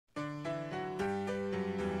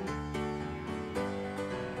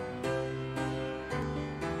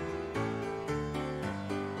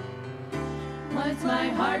Once my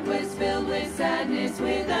heart was filled with sadness,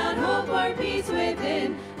 without hope or peace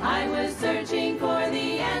within. I was searching for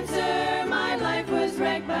the answer, my life was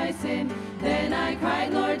wrecked by sin. Then I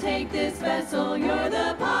cried, Lord, take this vessel, you're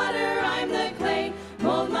the potter, I'm the clay.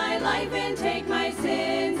 Mold my life and take my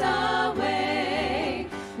sins away.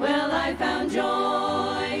 Well, I found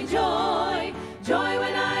joy, joy, joy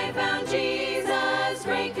when I found Jesus,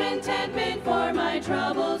 great contentment for my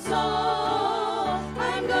troubled soul.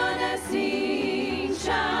 I'm gonna sing,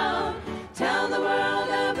 shout, tell the world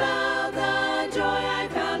about the joy I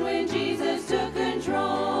found when Jesus took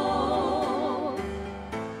control.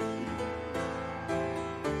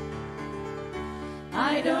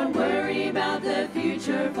 I don't worry about the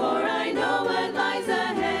future, for I know what lies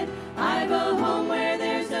ahead. I've a home where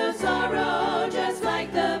there's no sorrow.